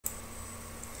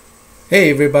Hey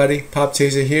everybody,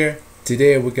 popchaser here.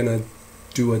 Today we're gonna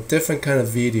do a different kind of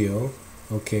video.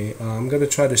 Okay, I'm gonna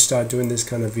try to start doing this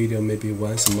kind of video maybe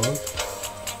once a month.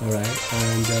 Alright,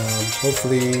 and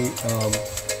hopefully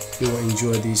you will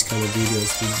enjoy these kind of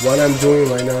videos. What I'm doing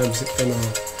right now, I'm just gonna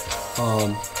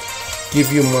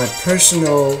give you my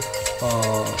personal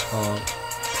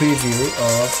preview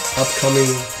of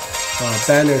upcoming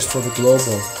banners for the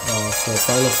global for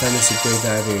Final Fantasy Great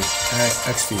Diver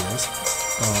Xvideos.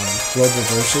 Global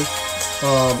version.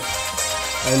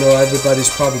 I know everybody's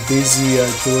probably busy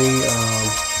doing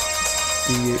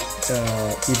the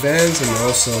events and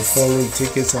also pulling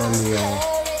tickets on the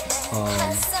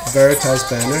Veritas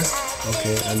banner.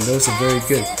 Okay, and those are very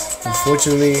good.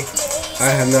 Unfortunately, I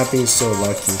have not been so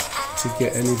lucky to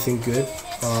get anything good.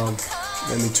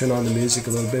 Let me turn on the music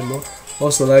a little bit more.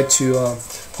 Also, like to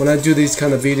when I do these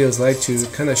kind of videos, like to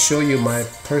kind of show you my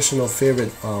personal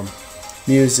favorite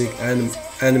music and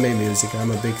anime music. I'm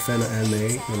a big fan of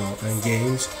anime, and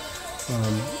games,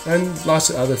 and lots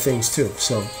of other things too.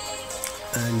 So,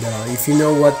 and if you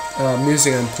know what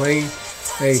music I'm playing,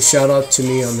 hey, shout out to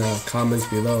me on the comments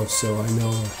below, so I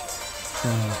know,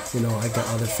 I got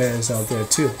other fans out there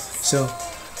too. So,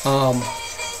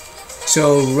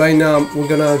 so right now we're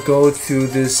gonna go through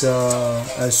this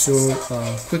as soon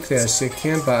quickly as I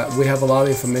can, but we have a lot of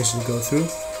information to go through.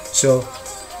 So,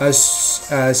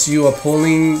 as you are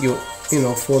pulling your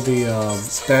for the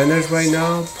banners right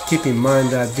now, keep in mind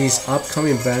that these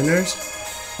upcoming banners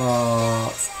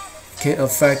can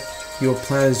affect your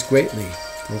plans greatly.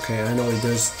 Okay, I know it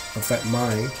does affect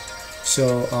mine.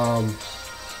 So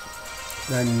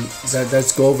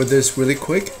let's go over this really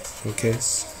quick. Okay,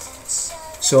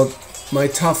 so my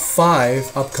top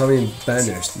 5 upcoming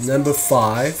banners. Number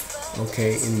 5,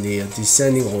 okay, in the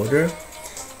descending order,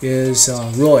 is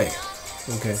Roy.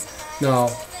 Okay, now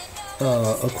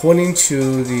according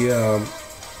to the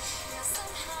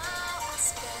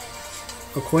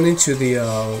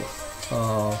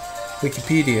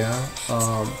Wikipedia,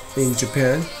 in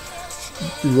Japan,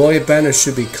 Roy banner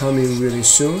should be coming really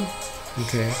soon.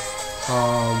 Okay,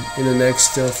 in the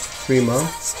next 3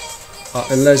 months,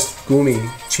 unless Gumi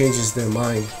changes their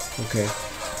mind. Okay,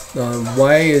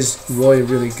 why is Roy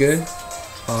really good?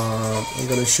 I'm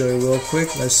gonna show you real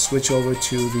quick. Let's switch over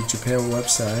to the Japan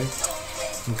website.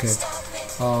 Okay,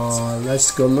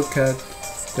 let's go look at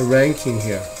the ranking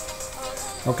here.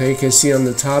 Okay, you can see on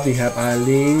the top you have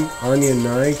Eileen, Onion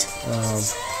Knight,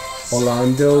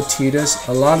 Orlando, Titus.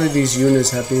 A lot of these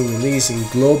units have been released in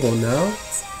global now.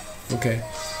 Okay,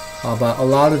 but a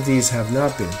lot of these have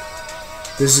not been.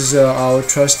 This is our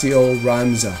trusty old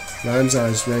Ramza. Ramza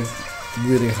is ranked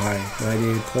really high,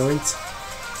 98 points.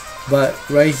 But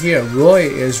right here, Roy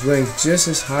is ranked just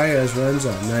as high as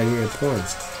Ramza, 98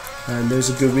 points. And there's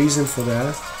a good reason for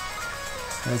that.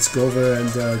 Let's go over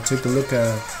and take a look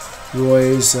at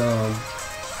Roy's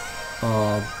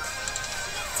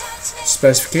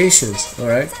specifications.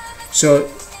 Alright, so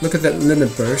look at that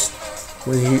limit burst.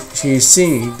 When he's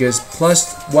singing, he gets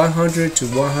plus 100 to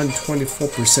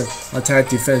 124% attack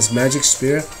defense magic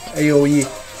spirit, AoE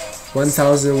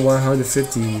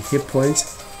 1150 hit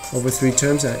points over 3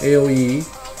 turns, and AoE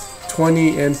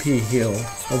 20 MP heal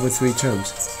over 3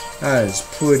 turns. That is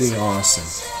pretty awesome,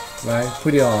 right?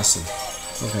 Pretty awesome.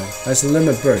 Okay, that's a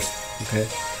limit burst. Okay,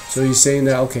 so he's saying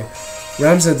that, okay,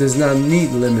 Ramza does not need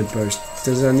limit burst,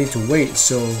 does not need to wait.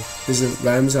 So isn't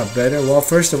Ramza better? Well,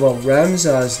 first of all,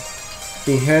 Ramza's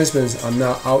enhancements are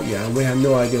not out yet, and we have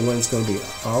no idea when it's going to be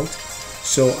out.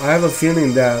 So I have a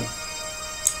feeling that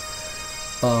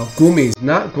Gumi is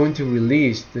not going to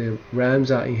release the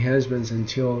Ramza enhancements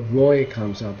until Roy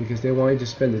comes out, because they want you to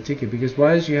spend the ticket. Because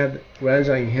once you have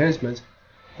Ramza enhancements,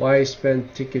 why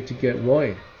spend ticket to get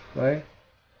Roy, right?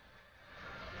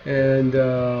 And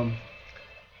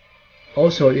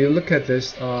also, you look at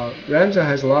this, Ramza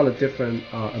has a lot of different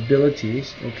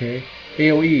abilities. Okay,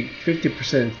 AoE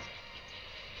 50%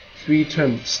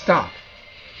 3-turn stop.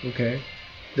 Okay,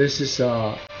 this is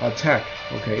attack.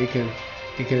 Okay, it can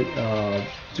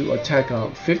do attack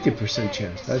on 50%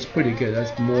 chance. That's pretty good.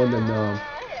 That's more than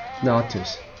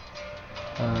Nautilus.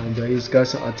 And he's got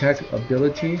some attack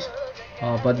abilities.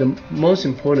 But the most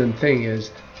important thing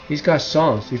is he's got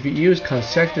songs. If you use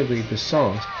consecutively the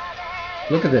songs,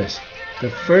 look at this. The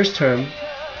first term,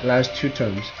 last 2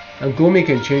 terms, and Gumi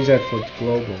can change that for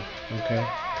global. Okay,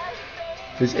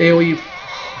 there's AoE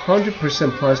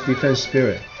 100% plus defense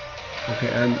spirit. Okay,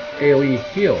 and AoE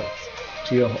heal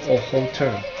to your whole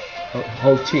turn,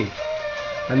 whole team.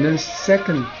 And then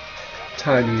second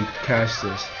time you cast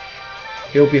this,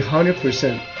 it will be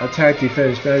 100% attack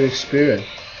defense magic spirit,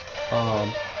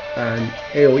 and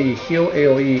AoE heal,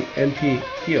 AoE MP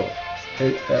heal.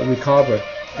 recover,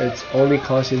 it's only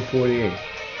costing 48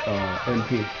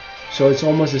 MP. So it's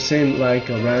almost the same like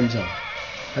a Ramzan.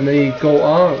 And then you go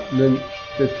on, then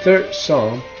the third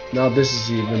song, now this is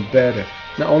even better.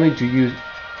 Not only do you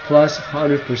plus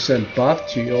 100% buff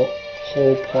to your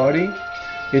whole party,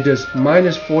 it does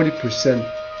minus 40%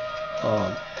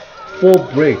 full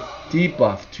break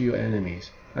debuff to your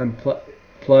enemies, and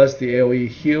plus the AoE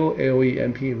heal, AoE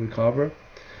MP recover.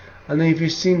 And then if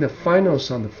you've seen the finals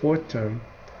on the fourth term,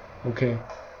 okay,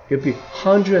 it'll be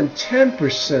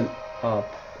 110%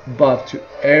 buff to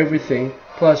everything,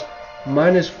 plus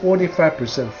minus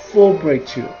 45% full break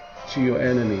to your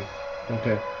enemy.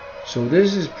 Okay, so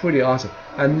this is pretty awesome,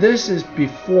 and this is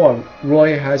before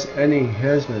Roy has any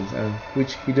enhancements,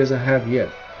 which he doesn't have yet.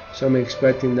 So I'm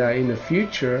expecting that in the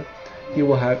future he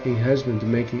will have enhancement to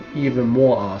make it even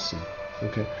more awesome.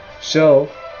 Okay, so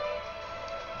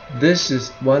this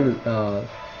is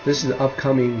this is the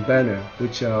upcoming banner,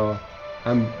 which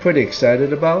I'm pretty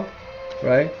excited about,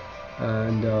 right?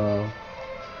 And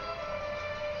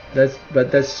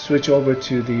let's switch over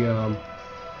to the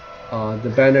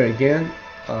banner again,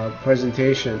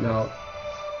 presentation. Now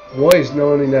Roy is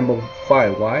only number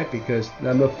 5. Why? Because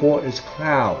number 4 is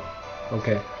Cloud.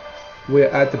 Okay, we're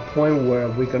at the point where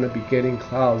we're gonna be getting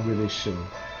Cloud really soon.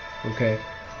 Okay,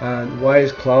 and why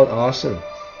is Cloud awesome?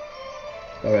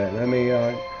 All right, I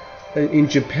mean, in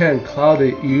Japan, Cloud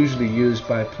is usually used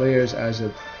by players as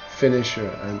a finisher,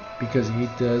 and because he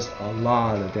does a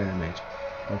lot of damage.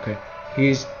 Okay,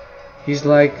 he's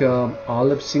like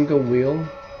Olive single wheel,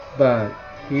 but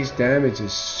his damage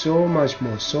is so much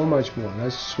more.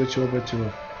 Let's switch over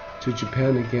to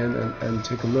Japan again and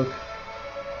take a look.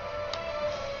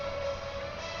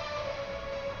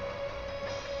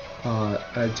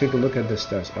 Take a look at the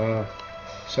stats.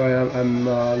 Sorry, I'm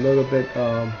a little bit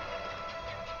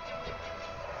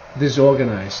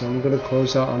disorganized, so I'm gonna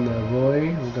close out on the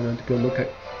Roy. We're gonna go look at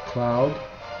Cloud.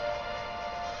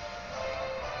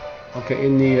 Okay,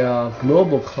 in the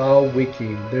global Cloud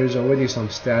wiki, there's already some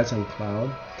stats on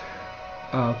Cloud.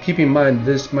 Keep in mind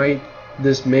this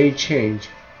may change.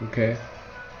 Okay,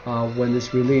 when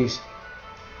it's released.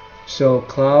 So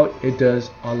Cloud, it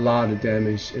does a lot of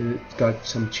damage. It's got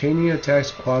some chaining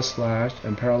attacks, cross slash,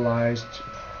 and paralyzed.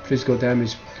 Physical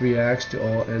damage 3x to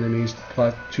all enemies,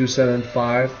 plus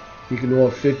 275.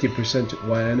 Ignore 50% to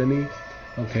one enemy.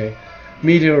 Okay,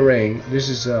 meteor rain. This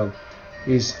is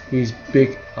his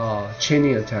big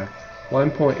chaining attack.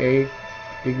 1.8.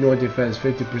 Ignore defense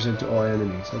 50% to all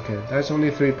enemies. Okay, that's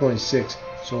only 3.6.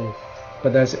 So,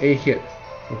 but that's 8 hit.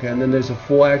 Okay, and then there's a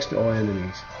 4x to all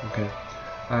enemies. Okay,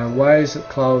 and why is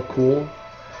Cloud cool?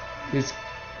 It's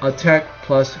attack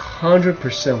plus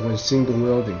 100% when single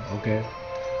wielding. Okay.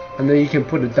 And then you can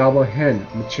put a double hand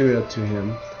material to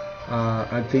him.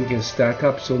 I think it can stack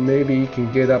up, so maybe you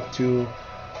can get up to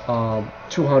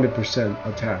 200%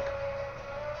 attack.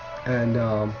 And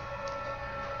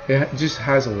it just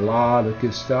has a lot of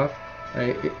good stuff.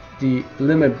 The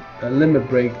limit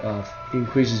break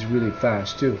increases really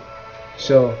fast too.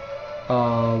 So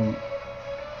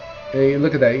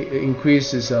look at that. It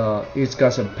increases. It's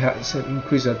got some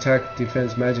increased attack,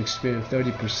 defense, magic, spirit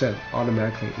 30%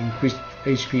 automatically. Increased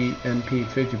HP, MP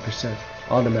 50%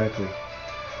 automatically.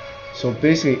 So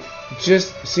basically,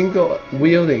 just single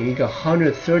wielding, you got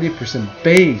 130%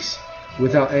 base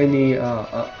without any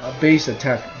base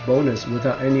attack bonus,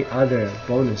 without any other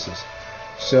bonuses.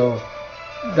 So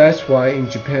that's why in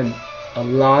Japan, a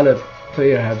lot of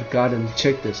players have gotten,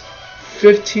 check this,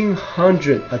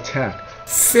 1500 attack.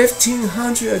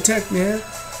 1500 attack, man.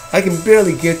 I can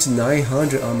barely get to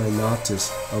 900 on my Noctis.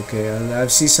 Okay, and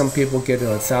I've seen some people get to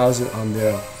 1000 on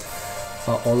their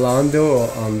Orlando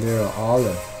or on their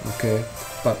Olive. Okay,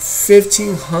 but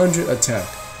 1500 attack,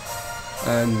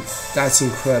 and that's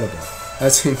incredible.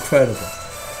 That's incredible.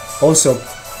 Also,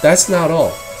 that's not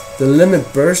all. The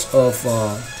limit burst of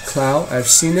Cloud, I've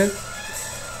seen it.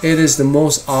 It is the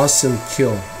most awesome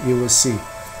kill you will see.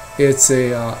 It's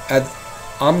a at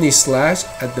Omni Slash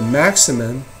at the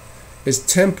maximum is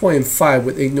 10.5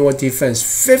 with ignore defense,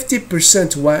 50%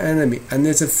 to one enemy, and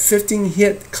it's a 15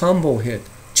 hit combo hit,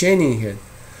 chaining hit.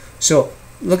 So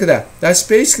look at that. That's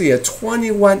basically a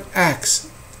 21x,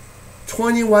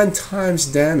 21 times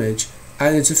damage,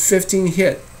 and it's a 15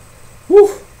 hit.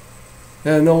 Woo!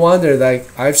 And no wonder, like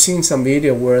I've seen some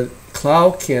video where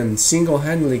Cloud can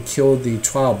single-handedly kill the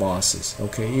trial bosses.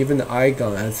 Okay, even the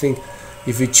Igon. I think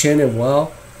if you chain it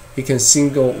well, you can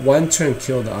single one turn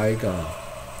kill the Igon.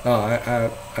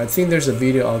 I think there's a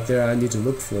video out there I need to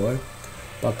look for,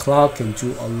 but Cloud can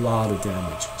do a lot of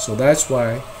damage. So that's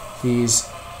why he's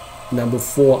number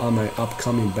 4 on my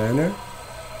upcoming banner.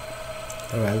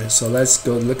 Alright, so let's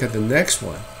go look at the next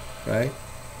one, right?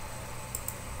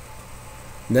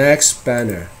 Next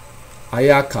banner,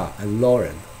 Ayaka and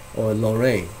Lauren, or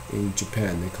Lorraine in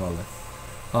Japan they call it.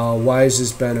 Why is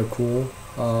this banner cool?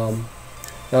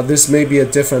 Now this may be a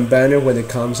different banner when it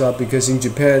comes up, because in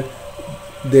Japan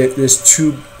there's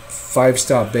two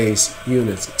 5-star base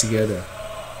units together,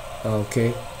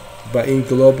 okay? But in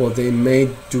global they may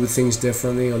do things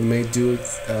differently, or may do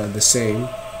the same.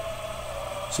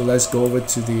 So let's go over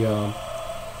to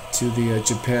the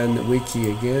Japan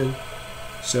wiki again.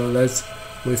 So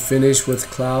we finish with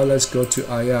Cloud. Let's go to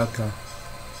Ayaka.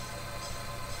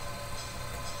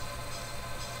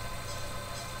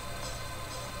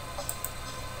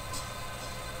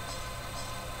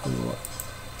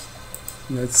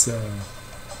 Let's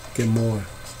get more.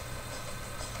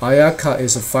 Ayaka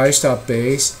is a 5-star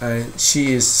base, and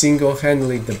she is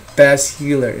single-handedly the best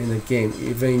healer in the game,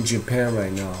 even in Japan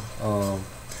right now.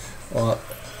 Or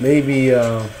maybe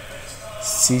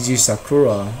CG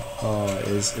Sakura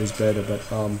is better, but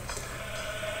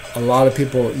a lot of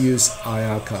people use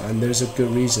Ayaka, and there's a good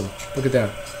reason. Look at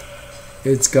that.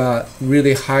 It's got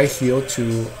really high heal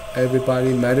to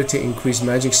everybody, meditate, increase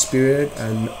magic spirit,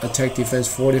 and attack defense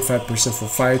 45% for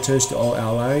 5 turns to all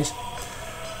allies.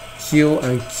 Heal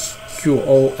and cure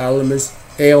all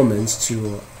ailments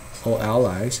to all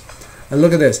allies. And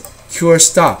look at this, cure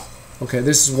stop. Okay,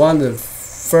 this is one of the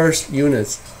first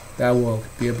units that will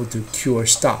be able to cure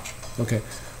stop. Okay,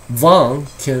 Vaughn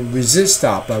can resist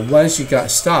stop, but once you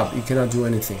got stop, you cannot do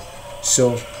anything.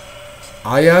 So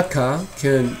Ayaka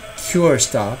can cure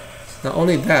stop. Not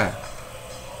only that,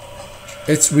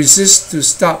 it's resist to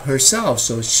stop herself,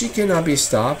 so she cannot be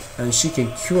stopped, and she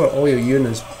can cure all your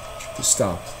units to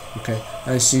stop. Okay,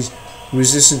 and she's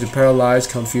resistant to paralyze,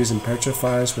 confuse, and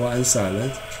petrify as well, and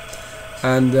silent.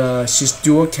 And she's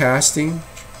dual casting.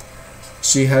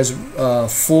 She has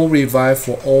full revive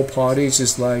for all parties,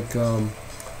 just like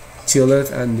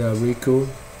Tilith and Riku.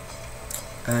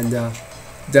 And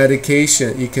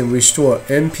dedication, you can restore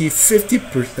MP 50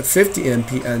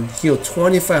 MP and heal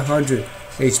 2500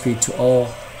 HP to all,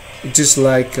 just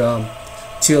like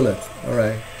Tilith.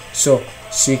 Alright, so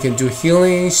she can do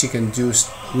healing, she can do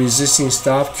resisting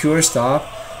stop, cure stop,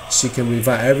 she can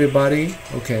revive everybody.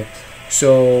 Okay,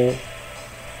 so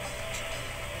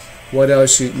what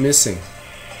else she missing?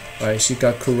 Right, she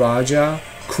got Kurada,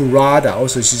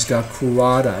 also she's got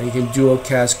Kurada. You can dual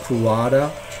cast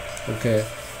Kurada. Okay,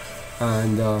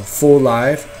 and full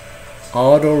life,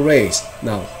 auto raise.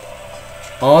 Now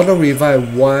auto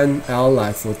revive one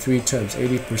ally for 3 turns,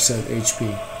 80%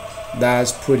 HP.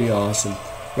 That's pretty awesome.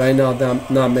 Right now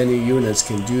not many units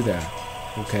can do that.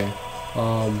 Okay,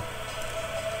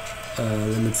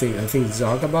 let me think. I think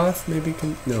Zagabath maybe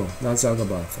can. No, not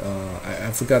Zagabath.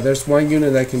 I forgot. There's one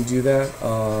unit that can do that,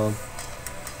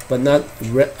 but not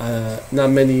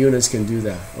many units can do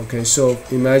that. Okay, so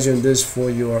imagine this for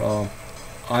your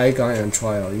Aigai on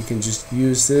trial. You can just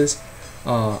use this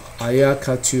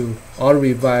Ayaka to auto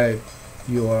revive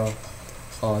your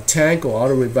tank, or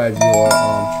auto revive your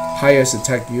highest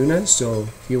attack unit, so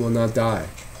he will not die.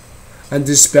 And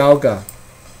Dispelga,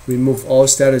 remove all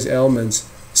status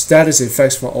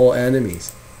effects from all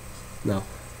enemies. Now,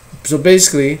 so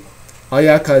basically,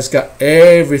 Ayaka has got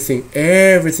everything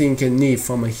you can need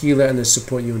from a healer and a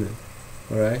support unit.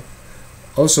 Alright.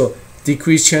 Also,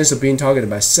 decreased chance of being targeted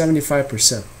by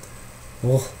 75%.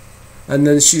 Oh. And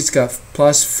then she's got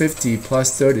plus 50,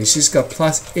 plus 30. She's got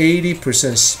plus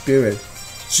 80% spirit,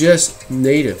 just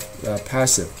native,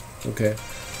 passive. Okay.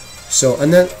 So,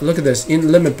 and then look at this,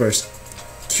 in limit burst,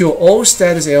 cure all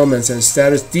status ailments and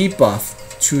status debuff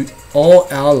to all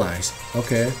allies.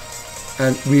 Okay,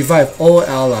 and revive all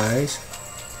allies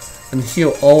and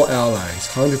heal all allies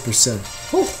 100%.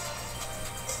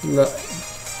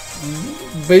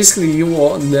 Basically, you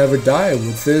will never die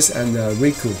with this and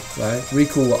Riku, right?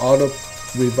 Riku will auto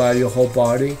revive your whole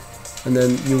body, and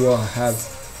then you will have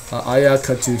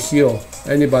Ayaka to heal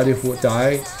anybody who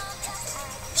died.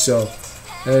 So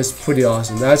that's pretty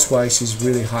awesome. That's why she's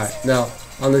really high. Now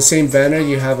on the same banner,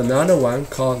 you have another one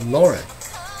called Lauren.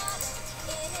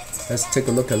 Let's take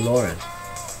a look at Lauren.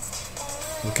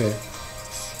 Okay,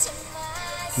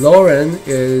 Lauren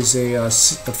is a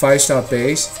 5-star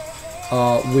base.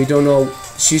 We don't know.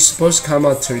 She's supposed to come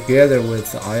out together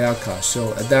with Ayaka.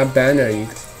 So at that banner,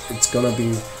 it's gonna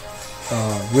be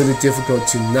really difficult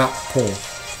to not pull.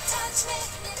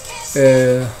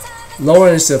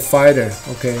 Lauren is a fighter.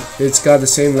 Okay, it's got the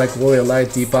same like Warrior Light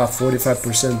debuff,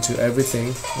 45% to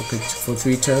everything. Okay, for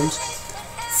 3 turns.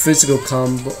 Physical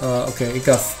combo. Okay, it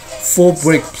got full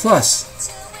break plus.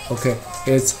 Okay,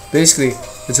 it's basically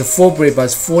It's a full break, but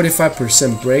it's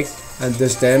 45% break, and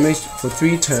does damage for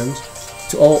 3 turns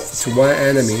to one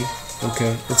enemy.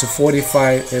 Okay, it's a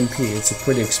 45 MP. It's a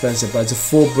pretty expensive, but it's a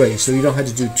full break, so you don't have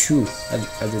to do 2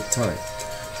 at a time.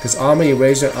 Because armor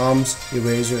eraser, arms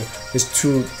eraser is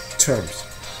 2 turns.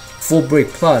 Full break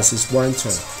plus is 1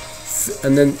 turn.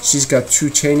 And then she's got 2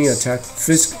 chaining attack.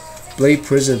 Blade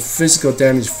prison, physical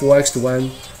damage 4x to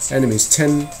one enemies,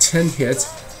 10 hits.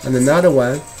 And another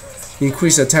one,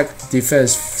 increase attack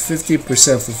defense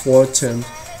 50% for 4 turns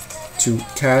to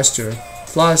caster.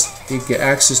 Plus, you get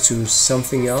access to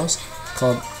something else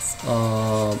called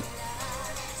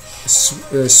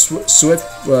Swift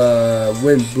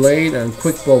Wind Blade and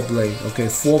Quick Bow Blade. Okay,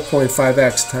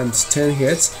 4.5x times 10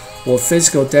 hits, or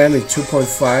physical damage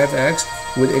 2.5x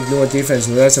with ignore defense.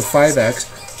 So that's a 5x,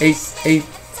 8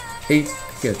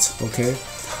 hits. Okay,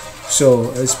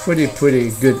 so it's pretty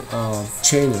good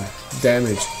chaining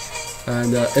damage,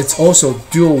 and it's also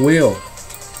dual wield.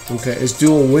 Okay, it's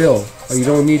dual wield. You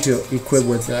don't need to equip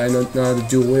with another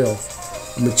dual wield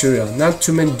material. Not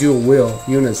too many dual wield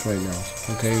units right now.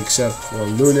 Okay, except for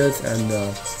Luneth and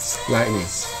Lightning.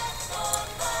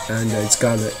 And it's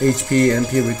got an HP,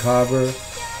 MP recover.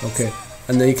 Okay,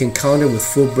 and then you can counter with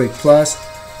full break plus.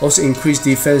 Also increase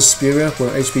defense spirit when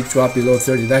HP drop below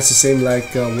 30. That's the same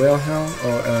like Whalehound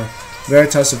or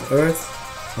Veritas of Earth.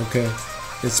 Okay,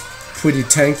 it's pretty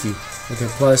tanky. Okay,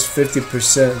 plus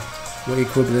 50% will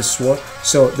equip this sword.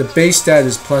 So the base stat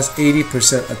is plus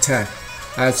 80% attack.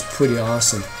 That's pretty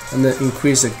awesome. And then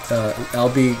increase the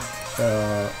LB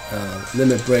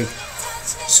limit break.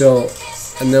 So,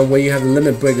 and then when you have the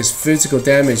limit break, is physical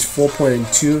damage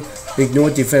 4.2, ignore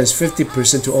defense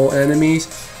 50% to all enemies,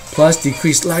 plus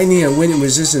decrease lightning and wind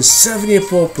resistance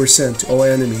 74% to all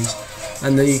enemies.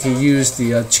 And then you can use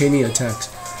the chaining attacks.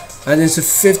 And it's a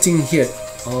 15 hit.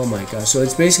 Oh my god, so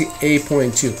it's basically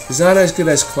 8.2. It's not as good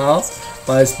as Cloud,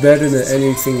 but it's better than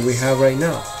anything we have right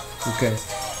now. Okay,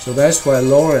 so that's why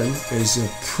Lauren is a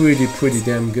pretty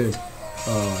damn good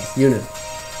unit.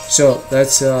 So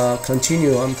let's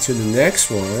continue on to the next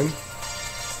one.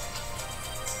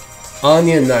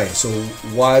 Onion Knight. So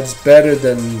what's better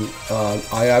than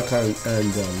Ayaka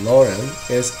and Lauren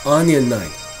is Onion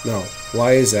Knight. Now,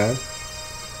 why is that?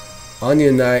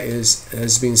 Onion Knight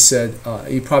has been said,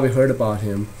 you probably heard about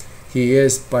him. He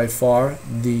is by far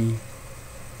the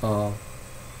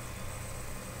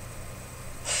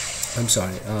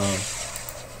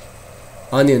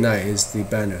Onion Knight is the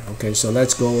banner. Okay, so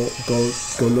let's go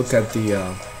look at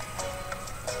the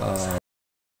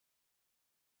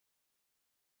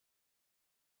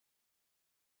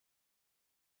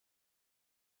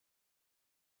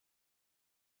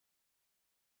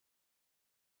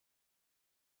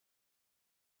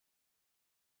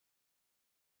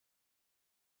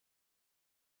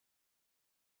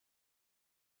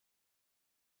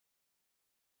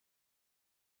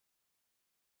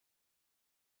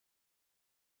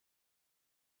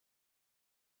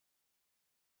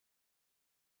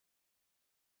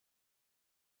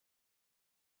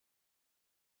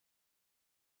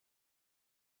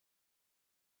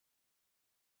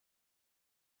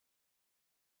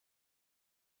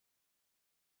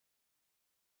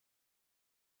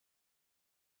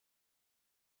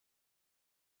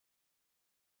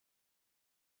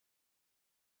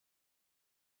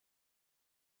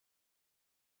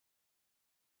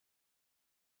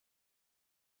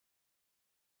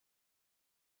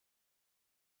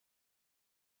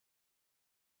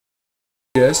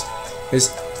is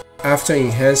after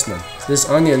enhancement. This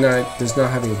Onion Knight does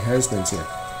not have enhancements yet.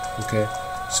 Okay,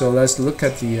 so let's look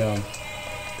at the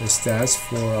stats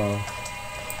for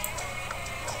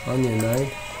Onion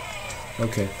Knight.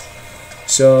 Okay,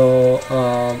 so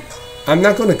I'm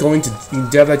not going to go into in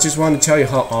depth. I just want to tell you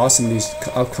how awesome these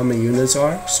upcoming units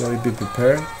are. So be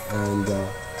prepared and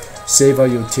save all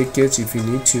your tickets if you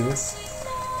need to.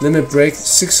 Limit break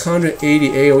 680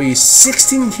 AoE,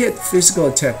 16 hit physical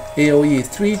attack, AoE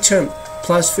 3 turn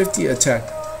plus 50 attack,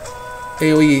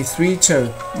 AoE 3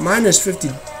 turn minus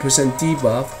 50%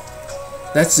 debuff.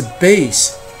 That's the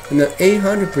base, and the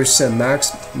 800%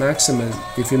 maximum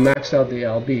if you max out the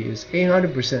LB is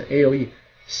 800% AoE,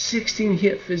 16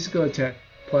 hit physical attack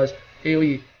plus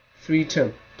AoE 3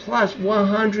 turn plus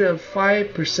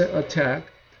 105% attack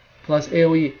plus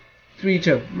AoE 3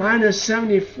 turn minus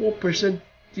 74%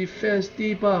 defense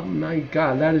debuff. My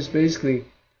god, that is basically,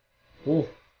 oh,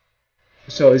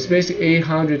 so it's basically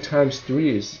 800 times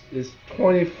 3 is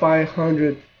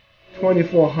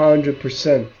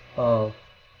 2400%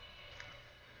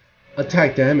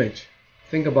 attack damage.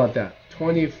 Think about that,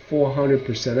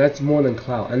 2400%. That's more than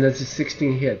Cloud, and that's a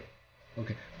 16 hit.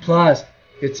 Okay, plus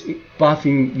it's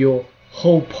buffing your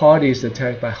whole party is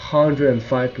attacked by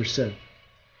 105%.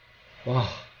 Wow.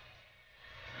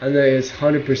 And then it's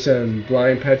 100%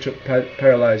 blind,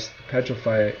 paralyzed,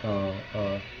 petrified,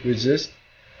 resist,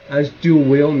 and it's dual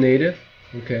wheel native.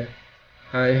 Okay,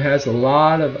 and it has a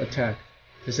lot of attack.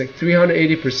 It's like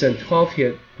 380%, 12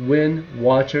 hit, wind,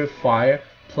 water, fire,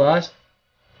 plus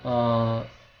earth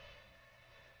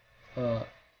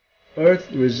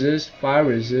resist, fire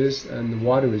resist, and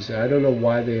water resist. I don't know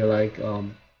why they're like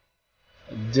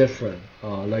different.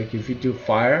 Like if you do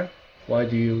fire, why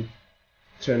do you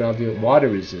turn off the water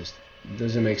resist? It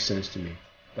doesn't make sense to me.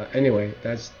 But anyway,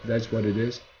 that's what it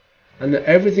is. And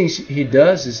everything he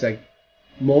does is like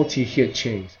multi-hit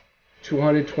chains.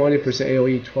 220%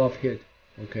 AOE, 12 hit.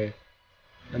 Okay,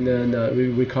 and then we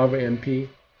recover MP,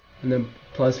 and then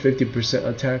plus 50%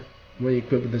 attack when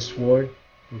equipped with the sword.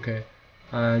 Okay,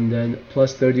 and then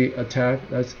plus 30 attack.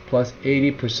 That's plus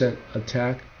 80%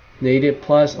 attack native,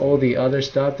 plus all the other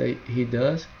stuff that he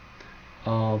does.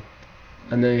 And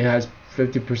then he has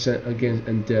 50% against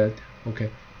undead.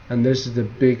 Okay, and this is the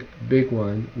big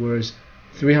one, whereas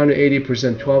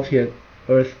 380% 12 hit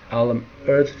earth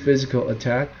physical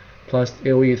attack, plus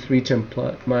AOE 310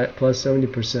 plus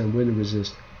 70% wind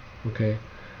resist. Okay,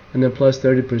 and then plus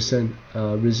 30%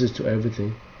 resist to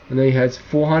everything. And then he has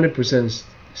 400%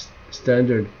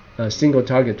 standard single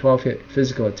target 12 hit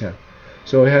physical attack.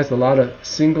 So it has a lot of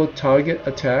single target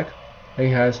attack, and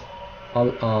it has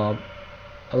a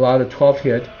lot of 12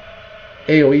 hit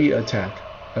AOE attack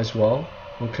as well.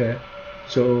 Okay,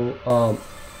 so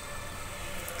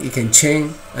it can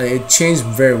chain, and it chains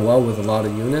very well with a lot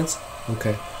of units.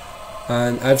 Okay,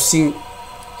 and I've seen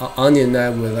Onion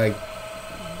Knight with like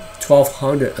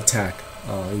 1200 attack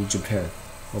in Japan.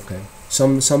 Okay,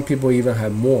 some people even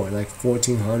have more, like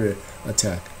 1400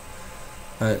 attack.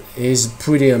 He's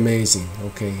pretty amazing.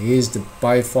 Okay, he's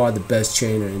by far the best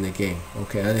chainer in the game.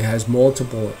 Okay, and it has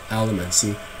multiple elements.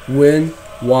 See, wind,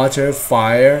 water,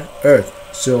 fire, earth.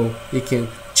 So you can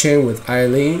chain with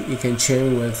Eileen. You can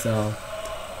chain with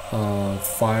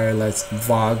fire. That's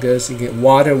Vargas. You get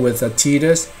water with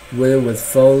Titus. Wind with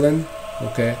Folan.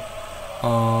 Okay.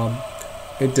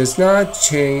 It does not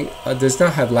chain. Does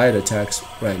not have light attacks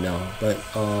right now, but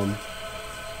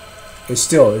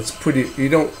it's pretty. You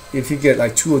don't. If you get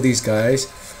like 2 of these guys,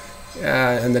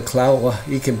 and the cloud, well,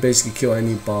 you can basically kill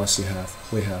any boss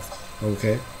we have.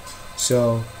 Okay,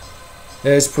 so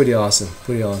it's pretty awesome.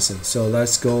 So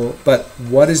let's go. But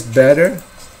what is better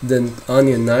than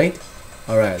Onion Knight?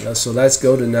 All right. So let's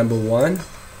go to number 1.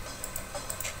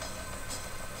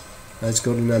 Let's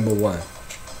go to number 1.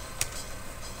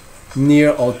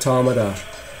 Nier Automata.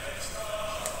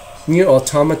 Nier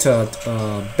Automata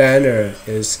banner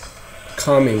is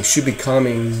coming. Should be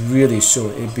coming really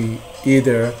soon. It'd be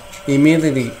either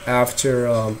immediately after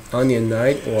Onion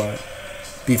Knight or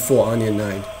before Onion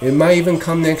Knight. It might even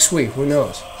come next week. Who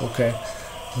knows? Okay.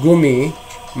 Gumi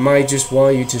might just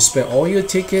want you to spend all your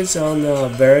tickets on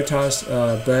Veritas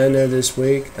banner this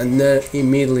week, and then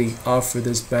immediately offer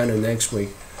this banner next week.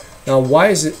 Now, why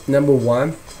is it number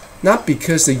 1? Not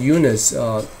because the units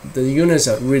are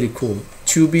really cool.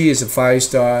 2B is a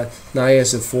 5-star, 9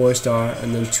 is a 4-star,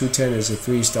 and then 210 is a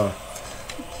 3-star.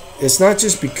 It's not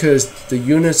just because the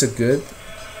units are good,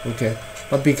 okay,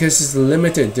 but because it's a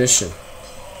limited edition.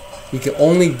 You can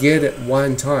only get it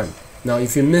one time. Now,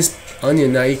 if you miss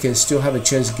Onion Knight, you can still have a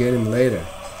chance to get him later.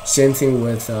 Same thing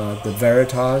with the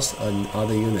Veritas and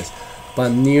other units.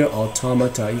 But Nier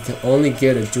Automata, you can only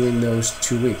get it during those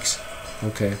 2 weeks.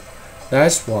 Okay,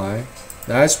 that's why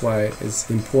it's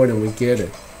important we get it.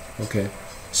 Okay,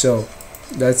 so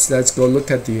let's go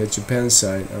look at the Japan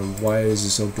side and why is it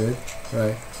so good,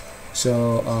 right?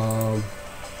 So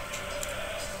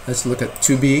let's look at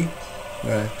 2B.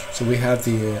 Right, so we have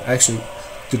actually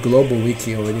the global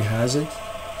wiki already has it.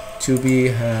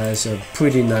 2B has a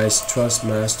pretty nice Trust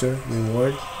Master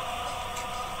reward.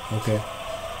 Okay,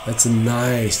 that's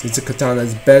nice. It's a katana,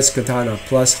 it's best katana,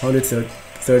 plus 130%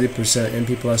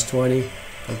 MP plus 20.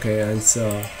 Okay, and it's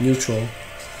neutral.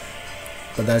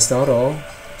 But that's not all.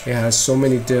 It has so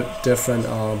many different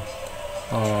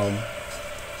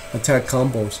attack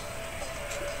combos.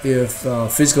 If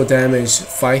physical damage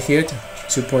 5 hit,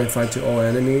 2.5 to all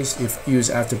enemies. If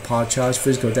used after pot charge,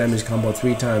 physical damage combo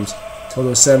 3 times.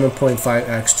 Total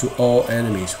 7.5x to all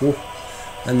enemies. Woo.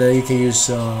 And then you can use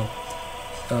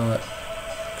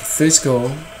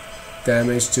physical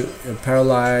damage to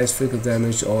paralyze, physical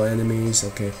damage to all enemies.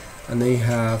 Okay, and then you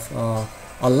have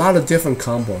a lot of different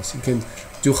combos. You can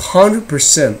do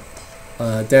 100%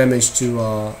 damage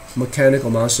to mechanical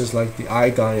monsters like the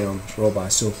Aigon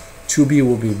robot. So 2B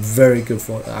will be very good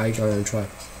for the Aigon tribe.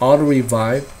 Auto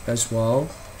revive as well.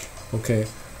 Okay,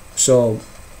 so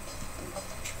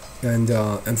and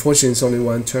unfortunately it's only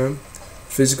one turn.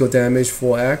 Physical damage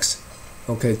 4x.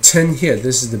 Okay, 10 hit.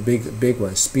 This is the big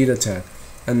one. Speed attack,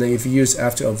 and then if you use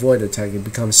after avoid attack, it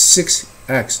becomes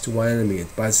 6x to one enemy,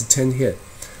 but it's a 10 hit.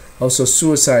 Also,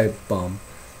 suicide bomb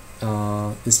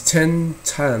is 10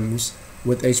 times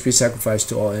with HP sacrifice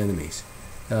to all enemies.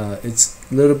 It's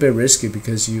a little bit risky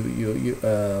because you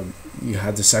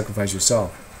have to sacrifice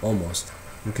yourself almost.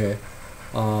 Okay,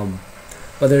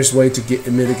 but there's a way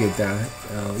to mitigate that.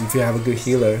 If you have a good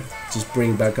healer, just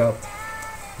bring it back up.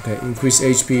 Okay, increase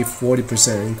HP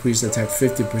 40%, increase attack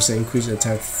 50%, increase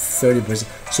attack 30%.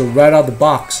 So right out the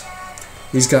box,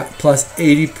 he's got plus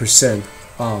 80%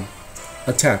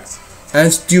 attack. And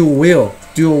it's dual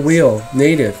wheel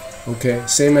native. Okay,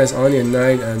 same as Onion,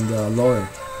 Knight, and Lauren.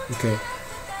 Okay,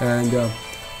 and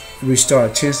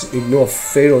restart. Chance to ignore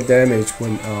fatal damage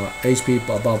when HP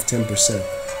above 10%.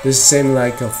 This is same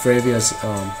like Fravia's.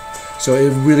 So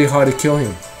it's really hard to kill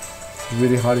him.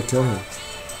 Really hard to kill him.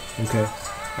 Okay.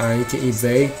 You can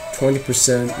evade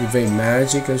 20%, evade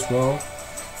magic as well,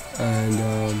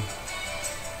 and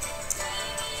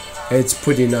it's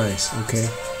pretty nice. Okay,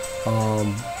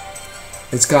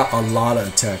 it's got a lot of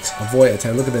attacks. Avoid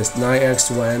attack. Look at this: 9x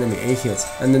to one enemy, 8 hits,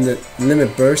 and then the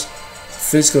limit burst,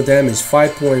 physical damage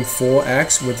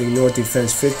 5.4x with ignore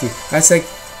defense 50. That's like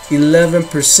 11%,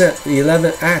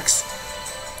 11x,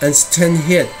 and it's 10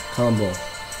 hit combo.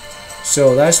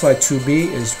 So that's why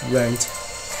 2B is ranked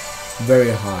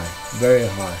very high, very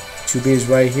high. 2B is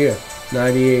right here,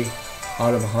 98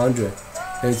 out of 100.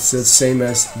 It's the same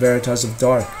as Veritas of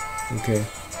Dark. Okay,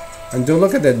 and don't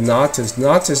look at that Natus.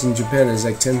 Natus in Japan is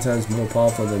like 10 times more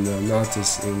powerful than the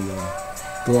Natus in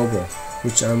global,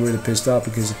 which I'm really pissed off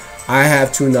because I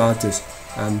have 2 Natus.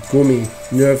 And Gumi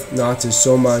nerfed Natus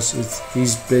so much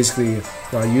he's basically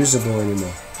not usable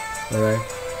anymore. All right.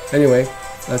 Anyway,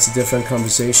 that's a different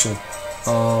conversation.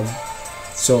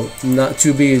 So not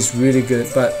 2B is really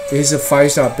good, but it's a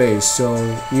 5-star base, so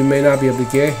you may not be able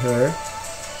to get her,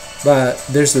 but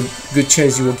there's a good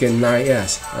chance you will get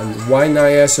 9S. And why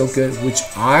 9S so good, which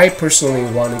I personally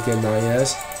want to get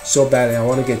 9S so badly, I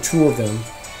want to get 2 of them.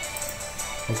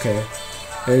 Okay,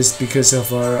 is because of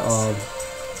her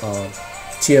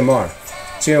TMR.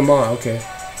 TMR, okay,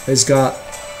 it's got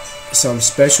some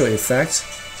special effects.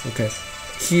 Okay,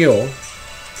 heal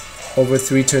over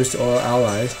 3 turns to all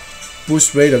allies.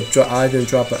 Boost rate of item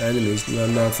drop of enemies,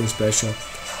 nothing special.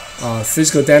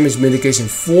 Physical damage mitigation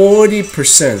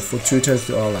 40% for 2 turns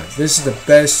to all allies. This is the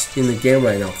best in the game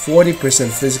right now.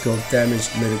 40% physical damage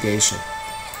mitigation.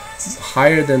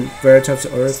 Higher than Veritas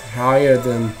of Earth, higher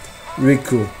than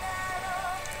Riku.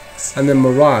 And then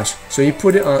Mirage. So you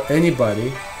put it on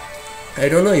anybody. I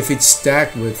don't know if it's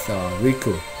stacked with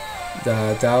Riku.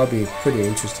 That would be pretty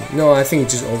interesting. No, I think it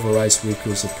just overrides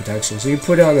Riku's protection. So you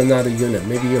put it on another unit,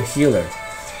 maybe your healer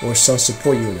or some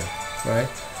support unit, right?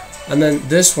 And then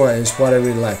this one is what I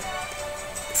really like.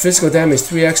 Physical damage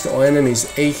 3x to all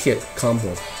enemies, 8 hit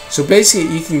combo. So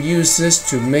basically you can use this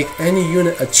to make any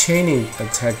unit a chaining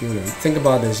attack unit. Think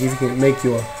about this. If you can make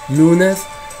your Luneth,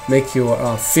 make your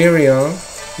Firion,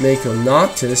 make your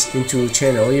Noctis into a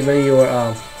chain, or even your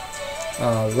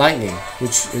Lightning,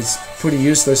 which is pretty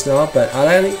useless now, but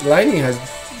Lightning has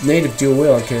native dual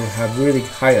wheel and can have really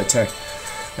high attack.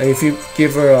 And if you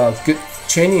give her a good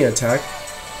chaining attack,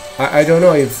 I don't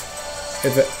know if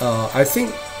I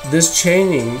think this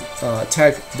chaining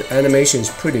attack, the animation is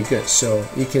pretty good, so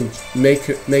you can make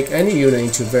any unit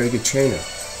into a very good chainer.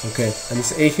 Okay, and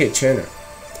it's 8 hit chainer,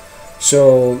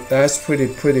 so that's pretty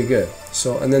good.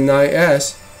 So, and then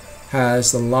 9S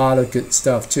has a lot of good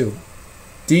stuff too.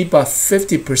 Debuff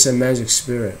 50% magic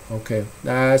spirit. Okay,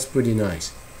 that's pretty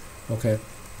nice. Okay,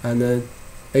 and then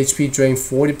HP drain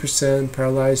 40%,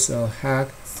 paralyze hack,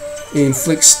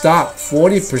 inflict stop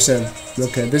 40%.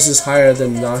 Okay, this is higher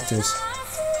than Noctis.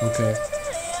 Okay,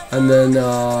 and then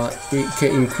it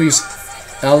can increase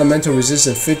elemental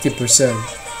resistance 50%.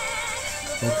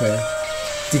 Okay,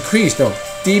 decrease, no,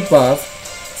 debuff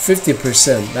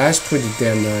 50%. That's pretty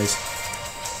damn nice.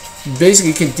 Basically,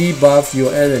 you can debuff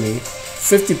your enemy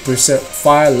 50%: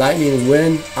 fire, lightning,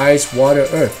 wind, ice, water,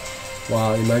 earth.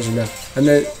 Wow, imagine that. And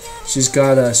then she's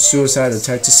got a suicide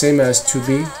attack, the same as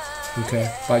 2B.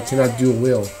 Okay, but cannot dual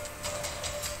wheel.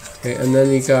 Okay, and then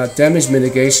you got damage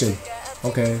mitigation.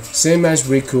 Okay, same as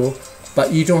Riku,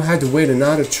 but you don't have to wait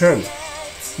another turn.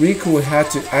 Riku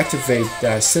had to activate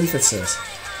that synthesis.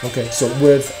 Okay, so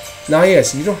with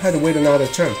 9S, you don't have to wait another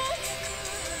turn.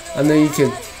 And then you can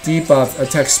debuff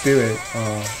attack spirit.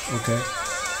 Okay,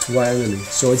 to one enemy.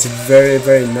 So it's a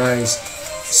very nice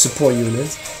support unit,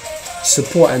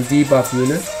 support and debuff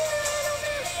unit.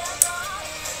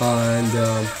 and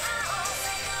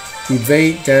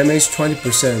evade damage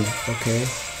 20%. Okay,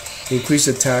 increase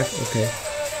attack. Okay,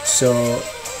 so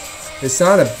it's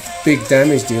not a big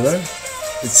damage dealer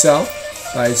itself,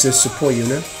 but it's a support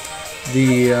unit.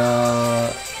 The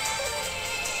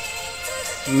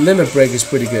limit break is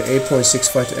pretty good,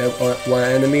 8.65 to one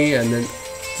enemy, and then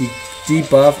the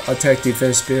debuff attack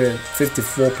defense spirit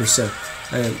 54%,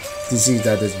 and disease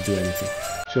that doesn't do anything.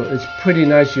 So it's pretty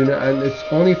nice unit, and it's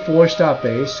only 4-star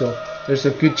base, so there's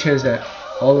a good chance that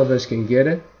all of us can get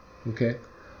it. Okay,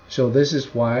 so this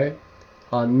is why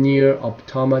Nier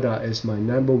Automata is my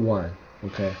 #1.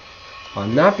 Okay,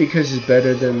 not because it's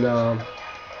better than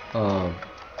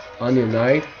Onion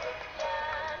Knight,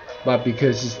 but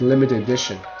because it's limited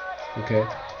edition. Okay,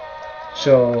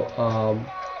 so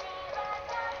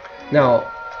now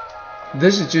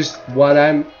this is just what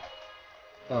I'm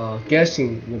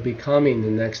guessing will be coming in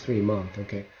the next 3 months.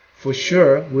 Okay, for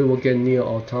sure we will get Nier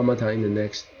Automata in the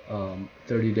next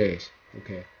 30 days.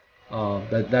 Okay,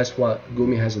 that's what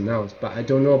Gumi has announced, but I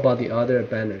don't know about the other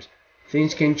banners.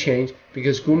 Things can change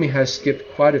because Gumi has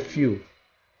skipped quite a few.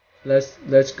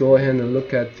 Let's go ahead and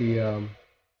look at the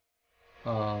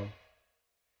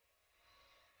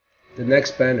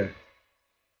next banner.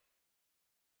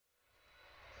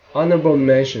 Honorable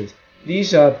mentions.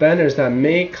 These are banners that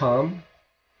may come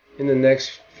in the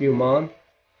next few months.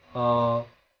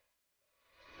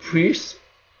 Priest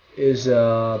is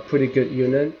a pretty good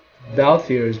unit.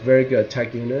 Balthier is a very good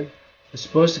attack unit. It's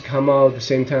supposed to come out at the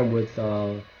same time with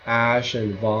Ash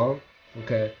and Vaughn.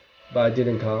 Okay, but it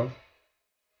didn't come.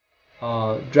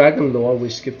 Dragon Lord, we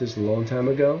skipped this a long time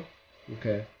ago.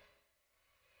 Okay,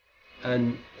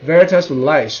 and Veritas with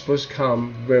Light is supposed to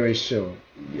come very soon.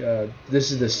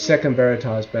 This is the second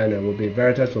Veritas banner. Will be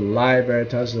Veritas with Light,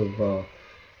 Veritas of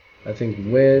I think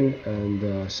Wind,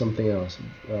 and something else.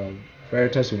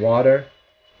 Veritas with Water.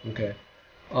 Okay,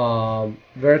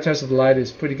 Veritas of Light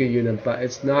is pretty good unit, but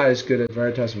it's not as good as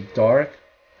Veritas with Dark,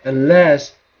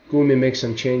 unless Gumi makes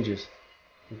some changes.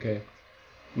 Okay,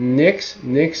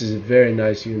 Nyx is a very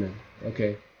nice unit.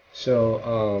 Okay,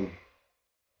 so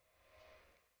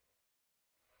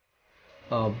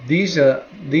these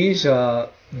are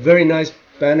very nice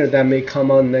banners that may come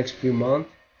out next few months,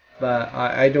 but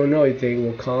I don't know if they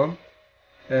will come,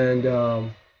 and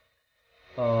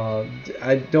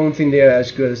I don't think they are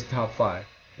as good as the top 5.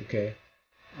 Okay,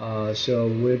 so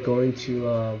we're going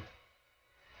to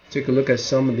take a look at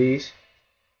some of these.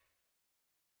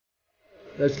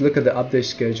 Let's look at the update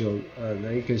schedule. Now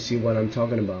you can see what I'm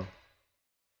talking about.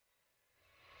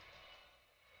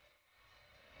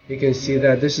 You can see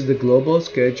that this is the global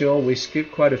schedule. We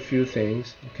skipped quite a few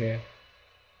things. Okay.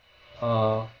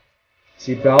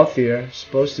 See, Balthier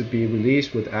supposed to be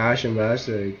released with Ash and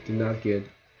Raster. It did not get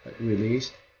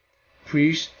released.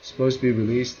 Priest supposed to be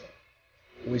released.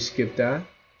 We skipped that.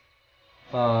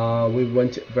 We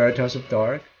went to Veritas of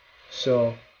Dark.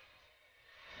 So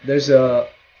there's a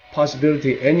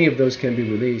possibility any of those can be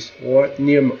released, or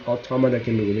Nier Automata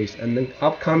can be released. And then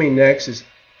upcoming next is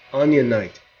Onion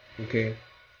Knight. Okay.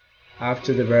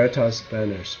 After the Veritas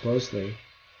banner, supposedly.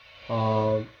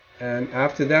 And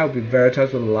after that will be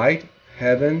Veritas with Light,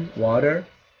 Heaven, Water.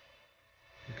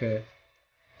 Okay.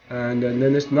 And then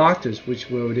there's Noctis, which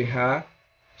we already have.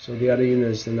 So the other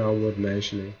units are not worth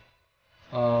mentioning.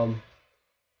 And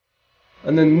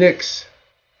then Nyx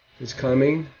is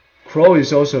coming. Crow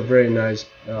is also a very nice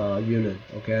unit.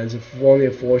 Okay, and it's only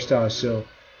a 4-star, so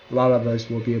a lot of us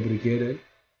will be able to get it.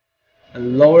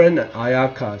 And Lauren and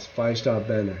Ayaka's 5-star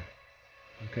banner.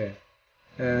 Okay,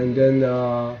 and then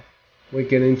we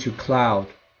get into Cloud.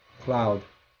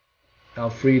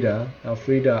 Elfrida,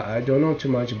 I don't know too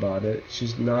much about it.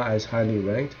 She's not as highly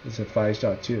ranked. It's a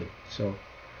 5-star too. So,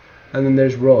 and then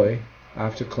there's Roy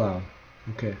after Cloud.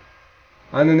 Okay,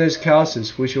 and then there's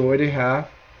Calcis, which you already have.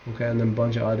 Okay, and then a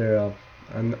bunch of other.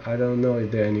 And I don't know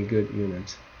if there are any good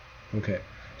units. Okay,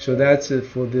 so that's it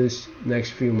for this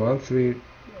next few months.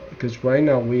 Because right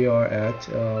now we are at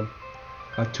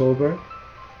October,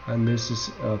 and this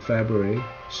is February.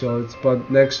 So it's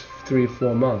about next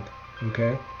 3-4 months.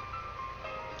 Okay.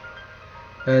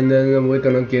 And then we're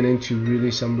gonna get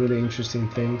into some really interesting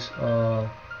things.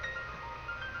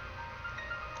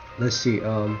 Let's see.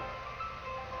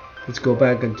 Let's go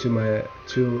back into my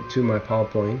to my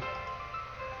PowerPoint.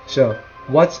 So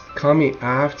what's coming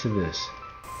after this?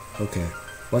 Okay,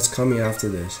 what's coming after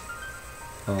this?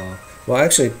 Well,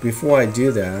 actually, before I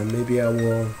do that, maybe I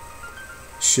will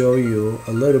show you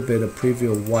a little bit of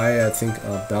preview of why I think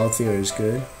Balthier is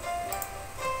good.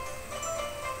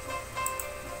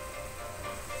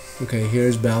 Okay,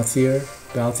 here's Balthier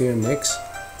Nyx.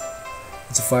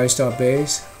 It's a 5-star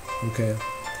base. Okay,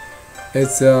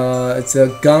 It's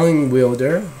a gun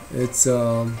wielder. It's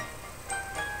got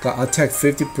attack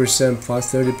 50%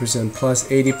 plus 30% plus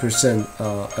 80%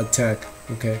 attack.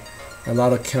 Okay, a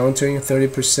lot of countering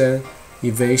 30%,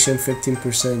 evasion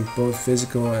 15%, both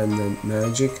physical and then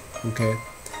magic. Okay,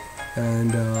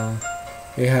 and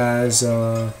it has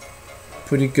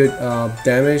pretty good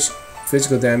damage.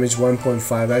 Physical damage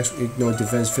 1.5x, ignore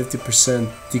defense 50%,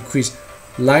 decrease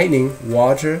lightning,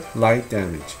 water, light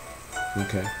damage.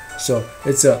 Okay, so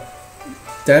it's a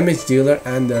damage dealer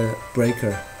and a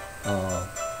breaker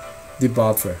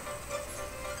debuffer.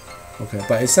 Okay,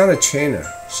 but it's not a chainer,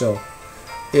 so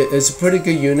it's a pretty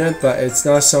good unit, but it's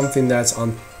not something that's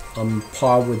on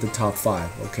par with the top 5.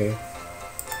 Okay,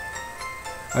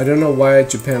 I don't know why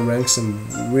Japan ranks them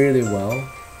really well.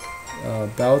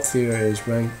 Balthier is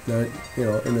ranked,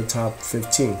 in the top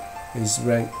 15. Is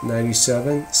ranked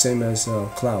 97, same as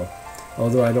Cloud.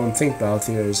 Although I don't think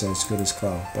Balthier is as good as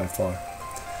Cloud by far.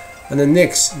 And then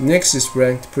Nyx is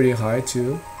ranked pretty high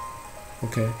too.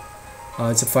 Okay,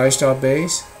 it's a 5-star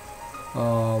base.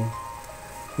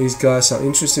 He's got some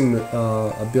interesting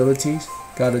abilities.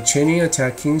 Got a chaining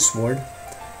attack, King Sword.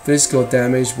 Physical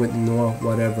damage with no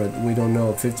whatever, we don't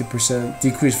know, 50%.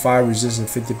 Decreased fire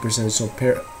resistance 50%, so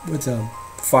pair with a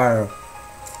fire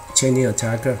chaining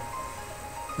attacker.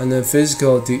 And then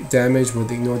physical damage with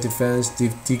ignore defense.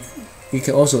 He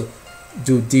can also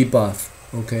do debuff.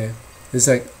 Okay, it's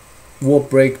like warp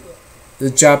break,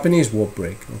 the Japanese warp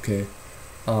break. Okay,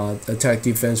 attack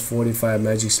defense 45,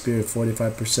 magic spirit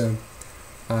 45%,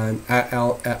 and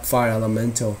at fire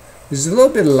elemental. It's a little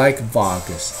bit like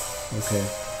Vargas. Okay.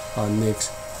 Nyx,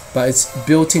 but it's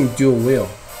built-in dual wheel.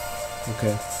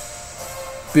 Okay,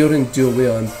 built-in dual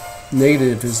wheel, and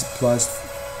negative is plus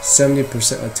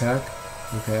 70% attack.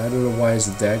 Okay, I don't know why it's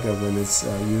a dagger when it's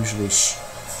usually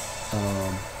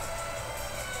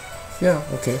yeah.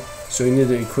 Okay, so you need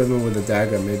the equipment with a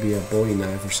dagger, maybe a bowie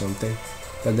knife or something,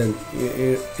 but then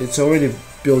it's already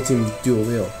built-in dual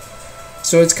wheel,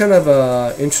 so it's kind of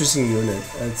a interesting unit.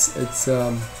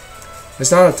 It's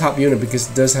not a top unit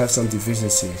because it does have some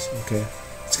deficiencies. Okay,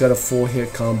 it's got a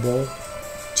 4-hit combo,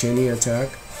 chaining attack.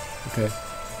 Okay,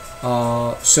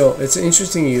 so it's an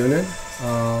interesting unit.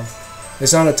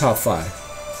 It's not a top 5.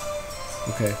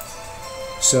 Okay,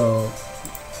 so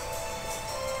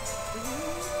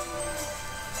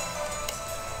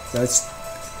that's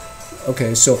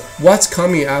okay. So what's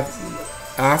coming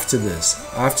after this?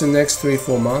 After the next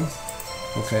 3-4 months?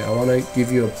 Okay, I want to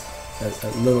give you a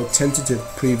little tentative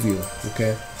preview.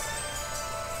 Okay,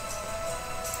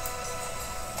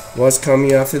 what's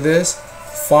coming after this?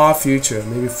 Far future,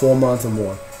 maybe 4 months or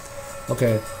more.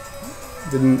 Okay,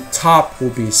 the top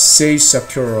will be Sage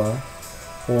Sakura,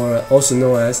 or also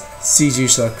known as CG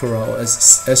Sakura, or as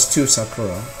S2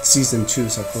 Sakura, Season 2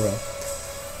 Sakura,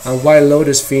 and White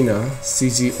Lotus Fina,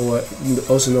 CG, or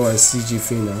also known as CG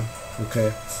Fina.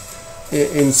 Okay,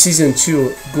 in Season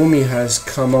 2, Gumi has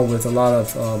come up with a lot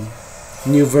of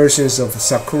new versions of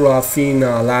Sakura,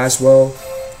 Fina, Laswell,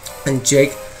 and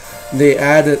Jake. They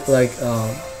added like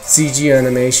CG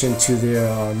animation to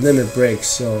their limit breaks,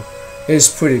 so it's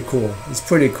pretty cool. It's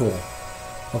pretty cool.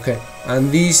 Okay,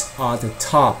 and these are the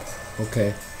top.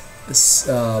 Okay,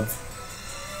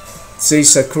 Sage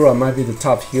Sakura might be the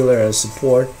top healer and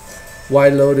support.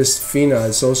 White Lotus Fina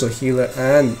is also healer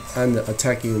and the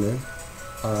attack unit.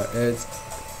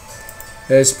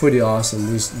 It's pretty awesome.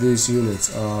 These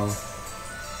units.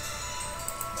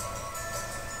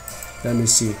 Let me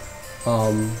see.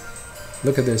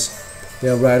 Look at this.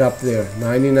 They're right up there.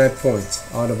 99 points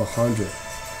out of 100.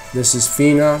 This is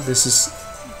Fina. This is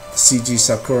CG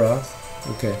Sakura.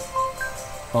 Okay.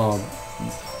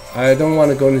 I don't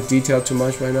want to go into detail too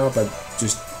much right now, but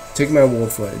just take my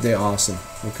word for it. They're awesome.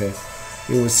 Okay.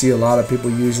 You will see a lot of people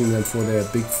using them for their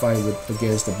big fight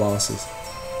against the bosses.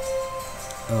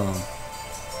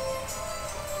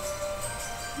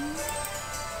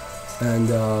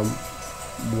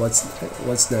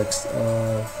 What's next?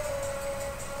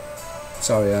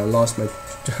 Sorry, I lost my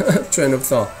train of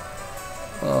thought.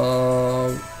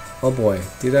 Oh boy,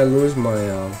 did I lose my?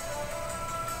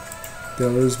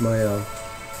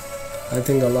 I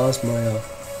think I lost my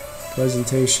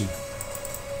presentation.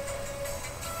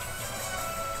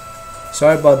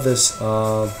 Sorry about this.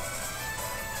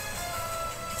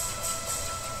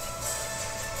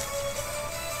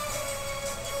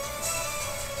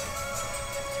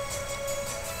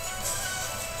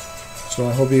 So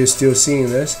I hope you're still seeing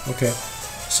this. Okay.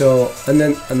 So, and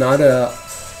then another,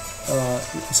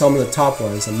 some of the top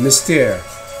ones: Mystere,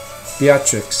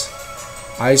 Beatrix,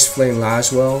 Ice Flame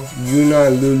Laswell, Yuna,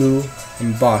 Lulu,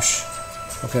 and Bosch.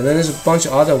 Okay, then there's a bunch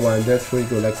of other ones that's pretty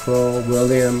good, like Crow,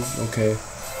 William. Okay,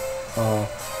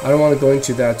 I don't want to go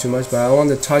into that too much, but I want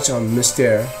to touch on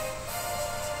Mystere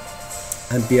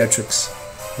and Beatrix.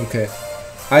 Okay,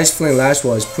 Ice Flame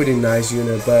Lashwell is pretty nice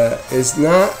unit, but it's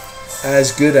not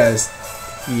as good as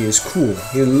he is cool.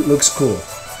 He looks cool,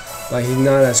 but he's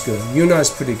not as good. Yuna is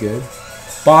pretty good.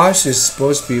 Bosch is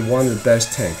supposed to be one of the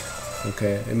best tank.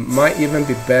 Okay, it might even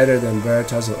be better than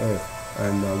Veritas of Earth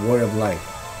and Warrior of Light.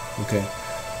 Okay,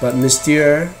 but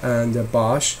Mystere and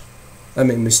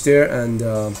Mystere and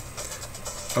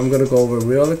I'm gonna go over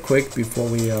really quick before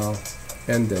we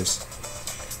end this.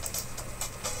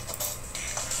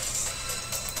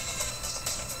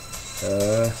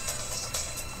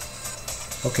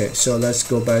 Okay, so let's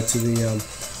go back to the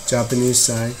Japanese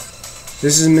side.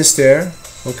 This is Mystere.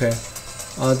 Okay,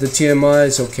 the TMI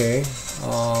is okay.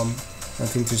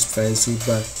 Nothing too fancy,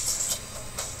 but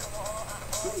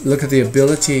look at the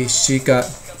ability. She got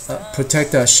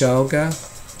Protect Ashoga.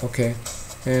 Okay,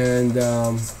 and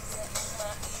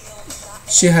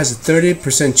she has a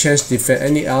 30% chance to defend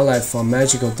any ally from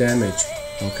magical damage.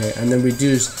 Okay, and then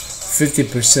reduce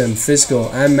 50% physical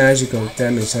and magical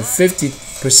damage, and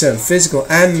 50% physical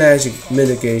and magic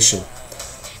mitigation.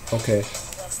 Okay,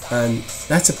 and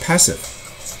that's a passive.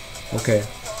 Okay,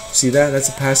 see that? That's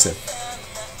a passive.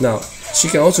 Now she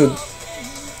can also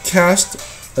cast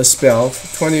a spell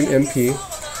 20 MP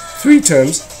 3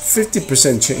 turns,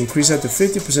 50% increase that to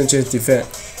 50% chance to defend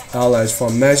allies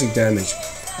from magic damage,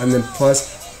 and then plus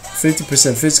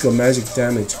 50% physical magic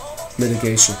damage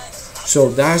mitigation. So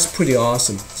that's pretty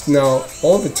awesome. Now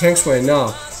all the tanks right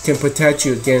now can protect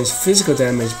you against physical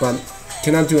damage, but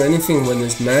cannot do anything when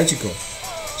it's magical.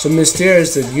 So Mystere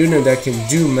is the unit that can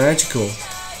do magical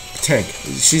tank.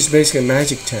 She's basically a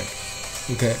magic tank.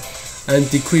 Okay, and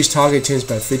decrease target chance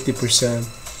by 50%,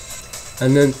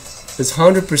 and then it's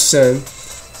 100%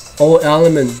 all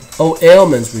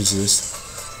ailments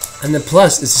resist, and then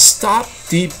plus it's stop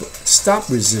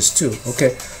resist too.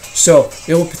 Okay, so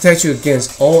it will protect you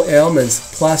against all ailments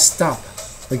plus stop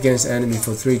against enemy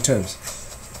for 3 turns.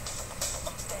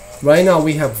 Right now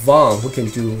we have Vaughn who can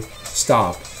do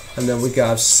stop, and then we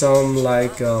got some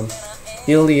like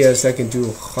Ilias that can do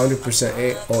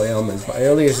 100% all ailments, but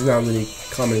Ilias is not really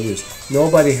common use.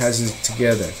 Nobody has it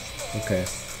together. Okay,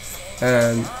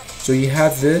 and so you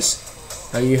have this,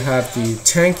 and you have the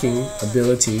tanking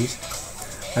abilities,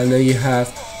 and then you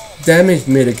have damage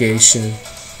mitigation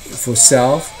for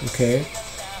self. Okay,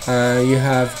 and you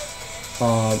have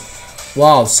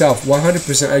wow, self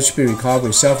 100% HP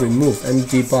recovery, self remove and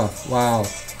debuff. Wow.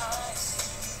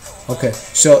 Okay,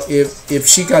 so if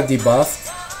she got debuffed,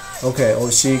 okay,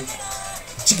 or she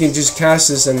can just cast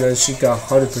this and then she got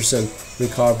 100%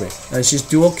 recovery, and she's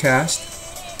dual cast.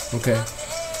 Okay,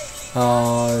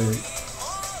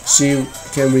 she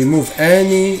can remove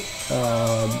any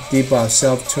debuff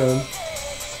self turn.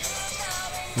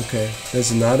 Okay,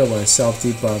 there's another one, self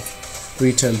debuff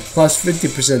 3 turn plus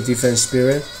 50% defense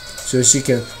spirit, so she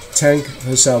can tank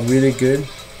herself really good.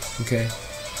 Okay,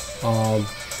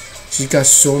 she's got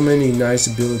so many nice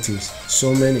abilities,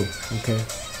 so many. Okay,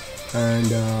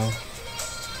 and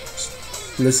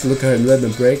let's look at her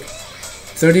limit break.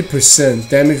 30%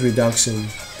 damage reduction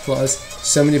plus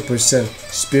 70%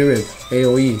 spirit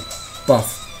AoE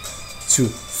buff to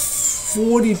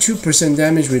 42%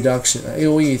 damage reduction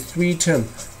AoE 3 turn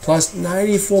plus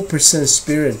 94%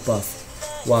 spirit buff.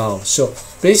 Wow, so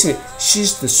basically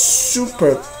she's the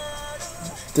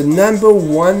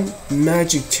 #1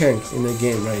 magic tank in the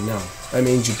game right now. I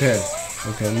mean in Japan.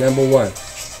 Okay, #1.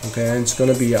 Okay, and it's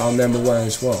gonna be our #1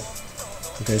 as well.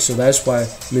 Okay, so that's why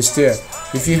Mystere.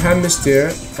 If you have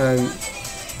Mystere and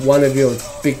one of your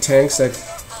big tanks like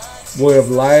Warrior of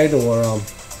Light or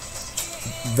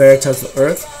Veritas of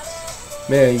Earth,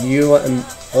 man, you are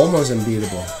almost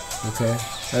unbeatable. Okay,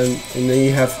 and then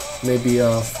you have maybe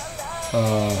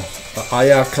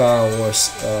Ayaka or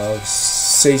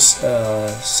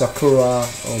Sakura.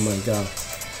 Oh my god,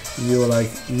 you're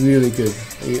like really good.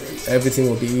 Everything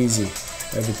will be easy.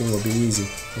 Everything will be easy.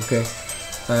 Okay,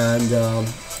 and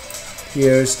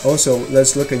here's also,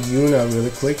 let's look at Yuna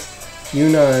really quick.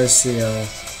 Yuna is a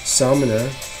summoner.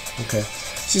 Okay,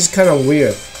 she's kind of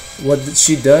weird. What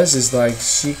she does is like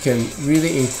she can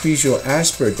really increase your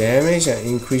Asper damage and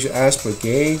increase your Asper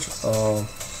gauge,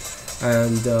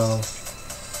 and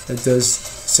it does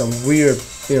some weird,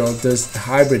 does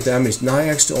hybrid damage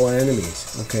 9x to all enemies.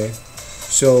 Okay,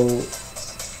 so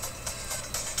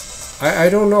I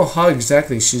don't know how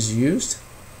exactly she's used.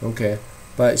 Okay,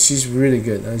 but she's really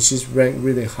good and she's ranked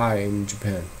really high in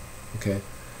Japan. Okay,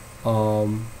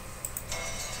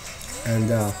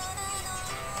 and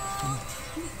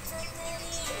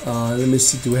let me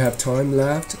see, do we have time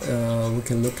left? We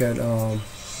can look at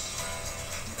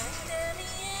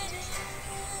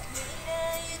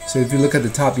so if you look at the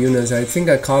top units, I think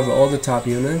I cover all the top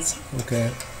units.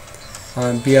 Okay.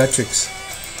 Beatrix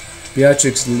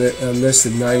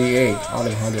listed 98 out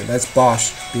of 100. That's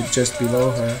Bosch, just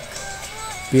below her.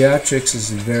 Beatrix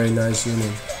is a very nice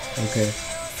unit. Okay.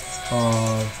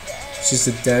 She's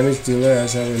a damage dealer,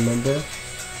 as I remember.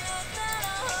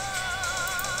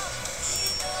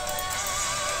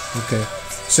 Okay.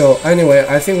 So anyway,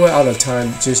 I think we're out of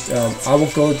time. Just I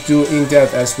will go do in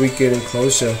depth as we getting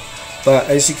closer. But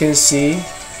as you can see,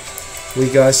 we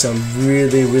got some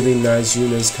really nice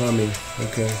units coming.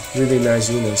 Okay, really nice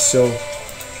units. So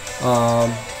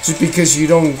just because you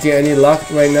don't get any luck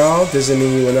right now doesn't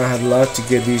mean you will not have luck to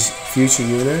get these future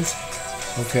units.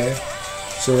 Okay,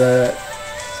 so that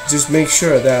just make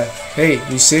sure that, hey,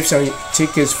 you save some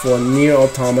tickets for Nier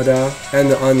Automata and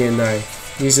the Onion Knight.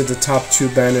 These are the top 2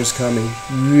 banners coming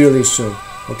really soon.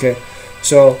 Okay,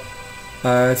 so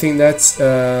I think that's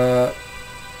it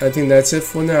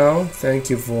for now. Thank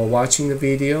you for watching the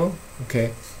video.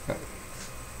 Okay,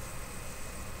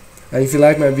 and if you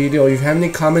like my video, or if you have any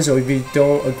comments, or if you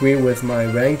don't agree with my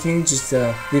ranking, just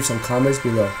leave some comments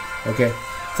below. Okay,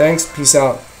 thanks, peace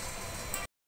out.